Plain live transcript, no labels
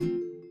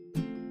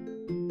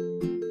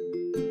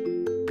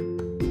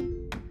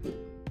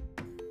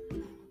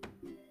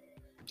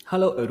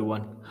Hello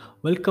everyone,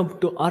 welcome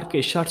to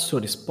RK Short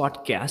Stories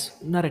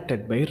podcast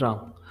narrated by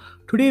Ram.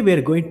 Today we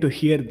are going to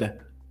hear the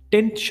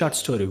 10th short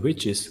story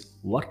which is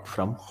Work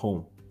from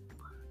Home.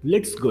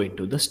 Let's go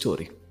into the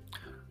story.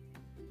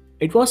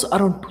 It was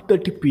around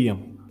 2:30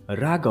 p.m.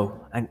 Raghav,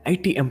 an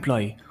IT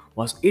employee,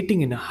 was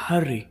eating in a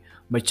hurry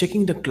by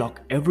checking the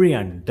clock every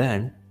and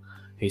then.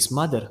 His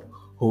mother,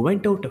 who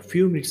went out a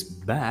few minutes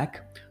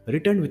back,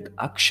 returned with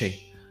Akshay,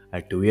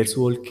 a 2 years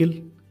old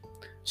kid,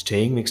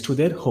 staying next to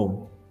their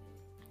home.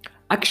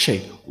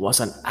 Akshay was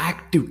an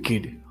active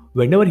kid.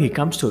 Whenever he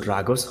comes to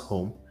Raghav's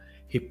home,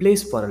 he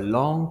plays for a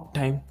long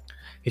time.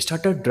 He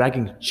started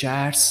dragging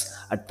chairs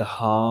at the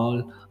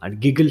hall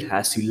and giggled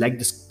as he liked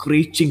the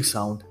screeching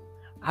sound.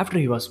 After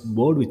he was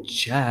bored with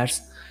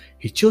chairs,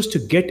 he chose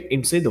to get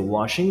inside the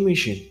washing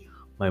machine.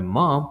 My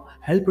mom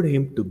helped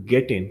him to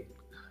get in.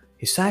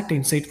 He sat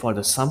inside for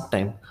the some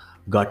time,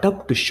 got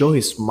up to show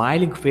his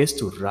smiling face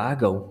to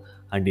Raghav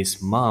and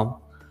his mom,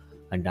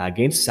 and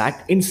again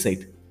sat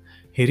inside.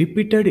 He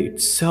repeated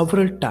it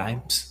several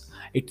times.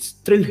 It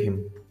thrilled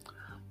him.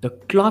 The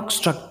clock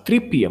struck 3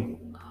 p.m.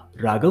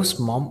 Raghav's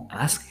mom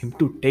asked him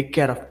to take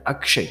care of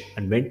Akshay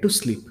and went to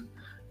sleep.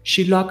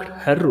 She locked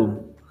her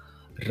room.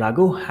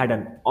 Raghav had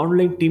an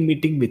online team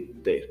meeting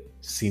with their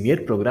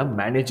senior program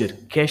manager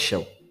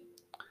Keshav.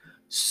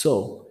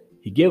 So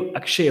he gave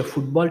Akshay a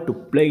football to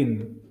play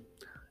in.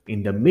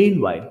 In the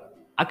meanwhile,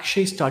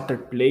 Akshay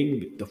started playing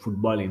with the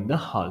football in the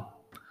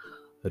hall.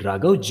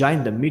 Raghav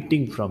joined the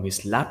meeting from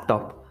his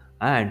laptop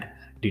and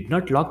did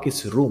not lock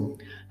his room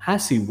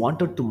as he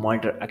wanted to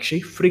monitor Akshay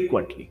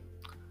frequently.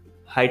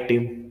 Hi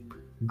team,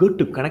 good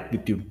to connect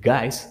with you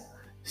guys,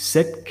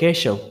 said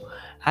Keshav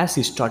as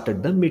he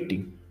started the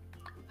meeting.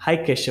 Hi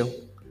Keshav,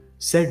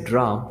 said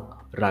Ram,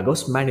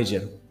 Raghav's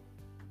manager.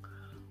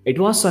 It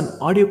was an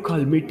audio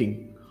call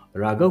meeting.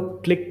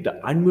 Raghav clicked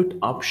the unmute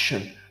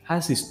option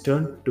as his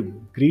turn to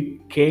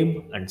greet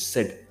came and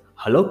said,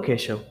 Hello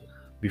Keshav,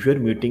 before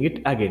muting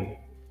it again.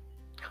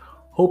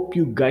 Hope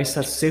you guys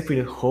are safe in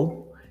your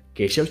home.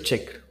 Keshav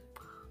checked.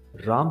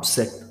 Ram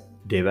said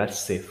they were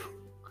safe.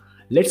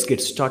 Let's get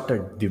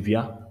started,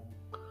 Divya.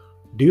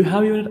 Do you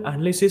have your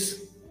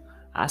analysis?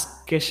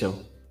 Asked Keshav.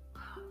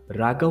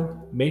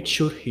 Raghav made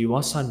sure he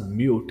was on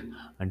mute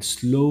and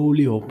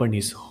slowly opened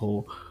his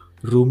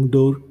room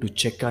door to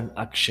check on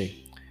Akshay.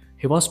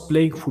 He was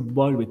playing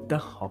football with the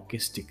hockey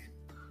stick.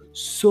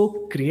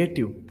 So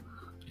creative,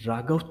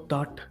 Raghav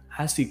thought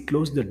as he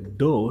closed the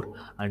door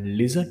and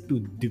listened to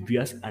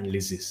Divya's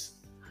analysis.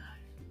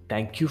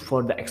 Thank you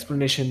for the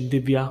explanation,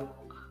 Divya.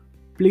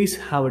 Please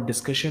have a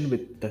discussion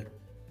with the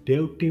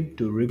dev team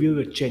to review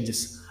your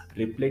changes,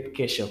 replied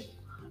Keshav.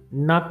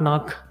 Knock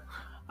knock.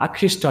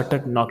 Akshay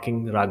started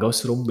knocking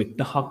Raghav's room with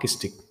the hockey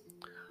stick.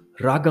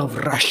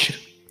 Raghav rushed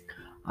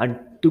and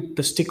took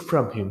the stick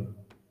from him.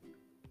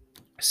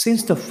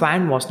 Since the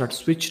fan was not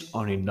switched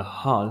on in the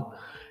hall,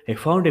 I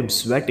found him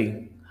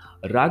sweating.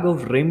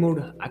 Raghav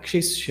removed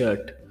Akshay's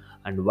shirt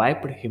and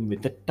wiped him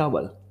with a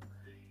towel.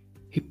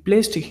 He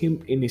placed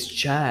him in his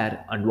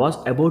chair and was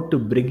about to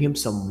bring him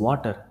some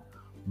water,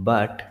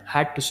 but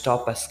had to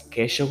stop as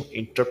Keshav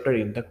interrupted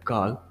in the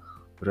call.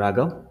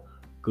 Raghav,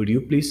 could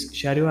you please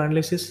share your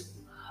analysis?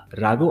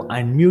 Raghav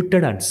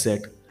unmuted and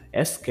said,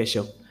 Yes,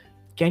 Keshav.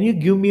 Can you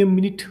give me a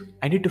minute?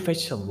 I need to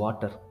fetch some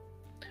water.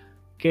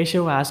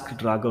 Keshav asked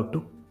Raghav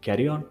to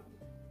carry on.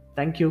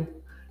 Thank you,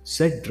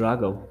 said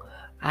Raghav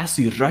as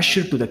he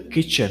rushed to the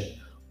kitchen.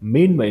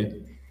 Meanwhile,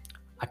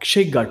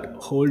 Akshay got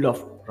hold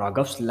of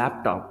Raghav's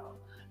laptop,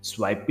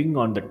 swiping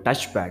on the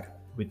touchpad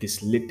with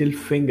his little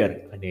finger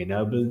and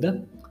enabled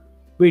the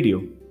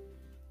video.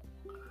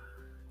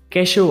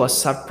 Keshav was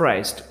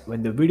surprised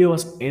when the video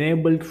was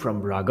enabled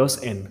from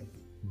Raghav's end,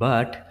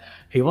 but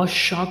he was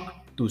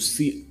shocked to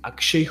see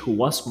Akshay, who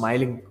was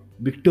smiling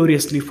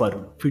victoriously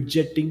for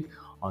fidgeting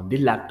on the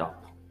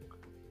laptop.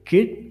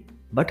 Kid,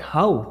 but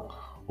how?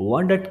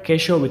 Wondered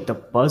Keshav with a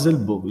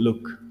puzzled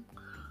look.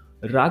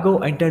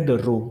 Raghav entered the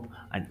room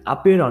and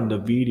appeared on the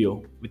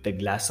video with a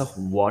glass of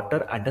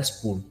water and a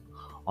spoon.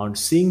 On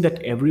seeing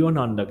that, everyone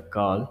on the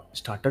call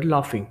started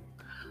laughing.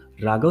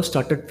 Raghav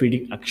started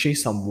feeding Akshay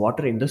some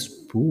water in the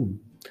spoon.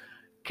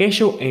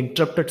 Keshav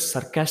interrupted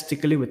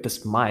sarcastically with a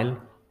smile.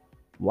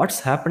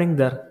 What's happening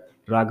there,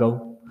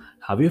 Raghav?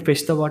 Have you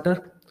fetched the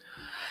water?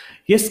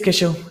 Yes,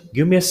 Keshav,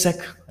 give me a sec,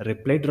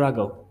 replied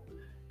Raghav.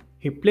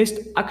 He placed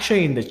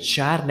Akshay in the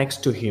chair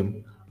next to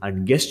him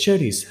and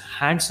gestured his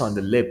hands on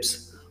the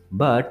lips,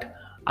 but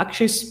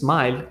Akshay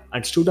smiled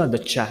and stood on the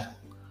chair.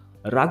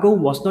 Raghav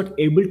was not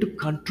able to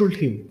control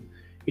him.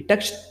 He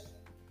touched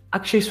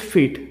Akshay's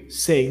feet,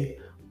 saying,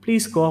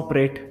 Please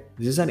cooperate,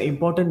 this is an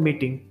important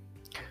meeting.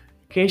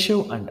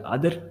 Keshav and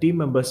other team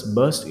members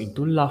burst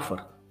into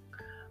laughter.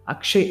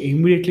 Akshay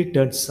immediately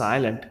turned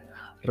silent.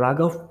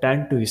 Raghav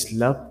turned to his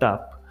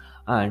laptop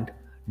and,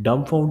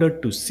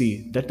 dumbfounded to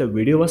see that the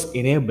video was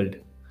enabled,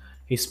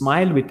 he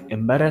smiled with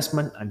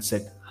embarrassment and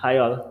said, Hi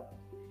all.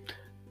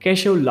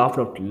 Keshav laughed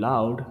out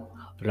loud.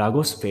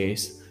 Raghav's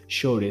face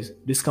showed his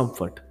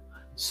discomfort.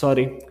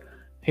 Sorry,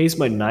 He's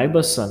my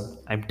neighbor's son.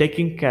 I'm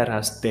taking care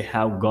as they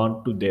have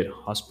gone to their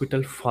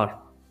hospital for.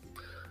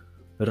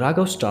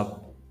 Raghav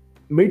stopped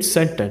mid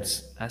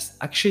sentence as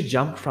Akshay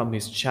jumped from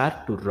his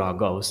chair to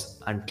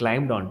Raghav's and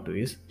climbed onto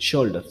his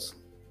shoulders.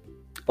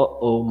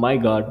 Oh my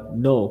god,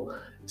 no,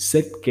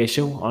 said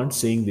Keshav on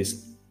seeing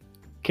this.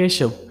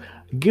 Keshav,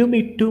 give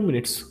me 2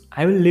 minutes.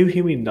 I will leave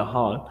him in the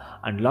hall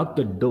and lock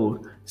the door,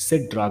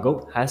 said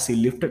Raghav as he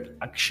lifted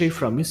Akshay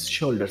from his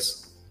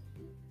shoulders.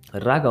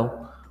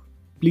 Raghav,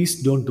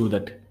 please don't do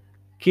that.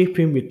 Keep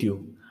him with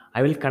you.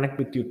 I will connect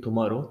with you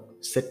tomorrow,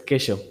 said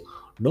Keshav.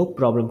 No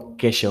problem,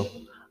 Keshav.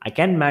 I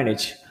can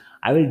manage.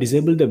 I will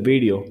disable the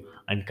video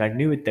and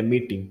continue with the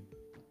meeting.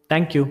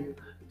 Thank you,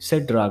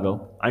 said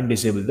Raghav and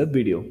disabled the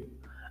video.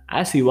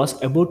 As he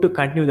was about to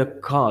continue the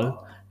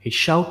call, he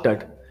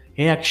shouted,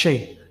 Hey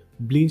Akshay,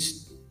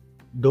 please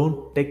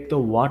don't take the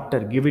water,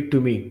 give it to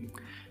me.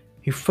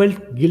 He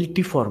felt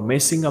guilty for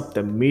messing up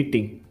the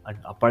meeting and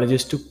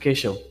apologized to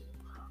Keshav.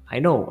 I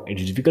know it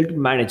is difficult to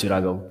manage,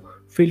 Raghav.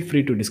 Feel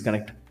free to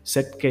disconnect,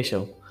 said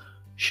Keshav.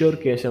 Sure,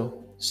 Keshav.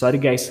 Sorry,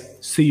 guys.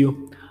 See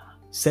you,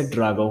 said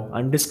Raghav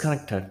and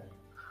disconnected.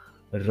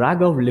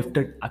 Raghav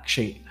lifted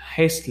Akshay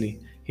hastily.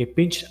 He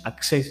pinched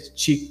Akshay's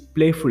cheek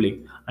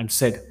playfully and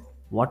said,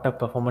 What a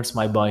performance,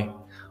 my boy.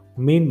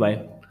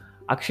 Meanwhile,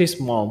 Akshay's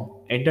mom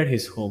entered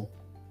his home.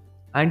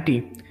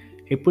 Auntie,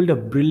 he pulled a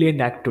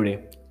brilliant act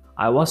today.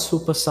 I was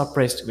super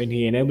surprised when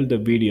he enabled the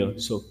video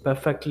so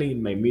perfectly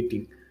in my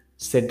meeting,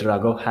 said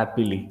Raghav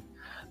happily.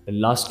 The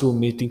last two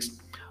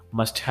meetings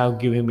must have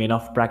given him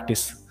enough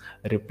practice,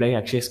 replied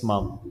Akshay's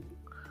mom.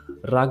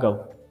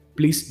 Raghav,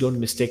 please don't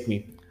mistake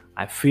me.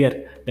 I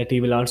fear that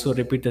he will also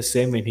repeat the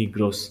same when he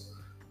grows.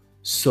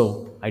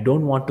 So, I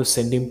don't want to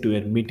send him to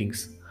your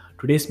meetings.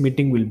 Today's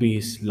meeting will be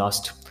his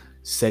last,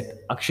 said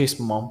Akshay's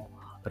mom.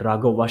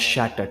 Raghav was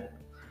shattered.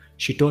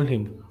 She told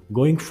him,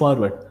 Going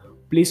forward,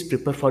 please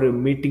prepare for your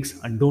meetings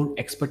and don't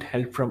expect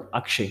help from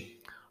Akshay.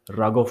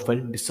 Raghav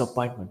felt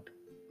disappointment.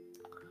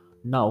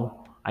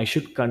 Now, I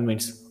should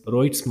convince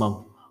Rohit's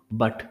mom,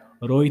 but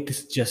Rohit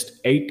is just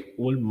 8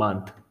 old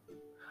month.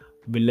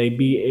 Will I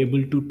be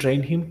able to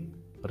train him?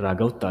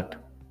 Raghav thought.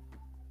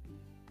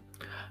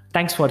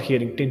 Thanks for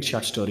hearing 10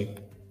 short story.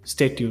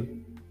 Stay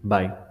tuned.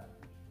 Bye.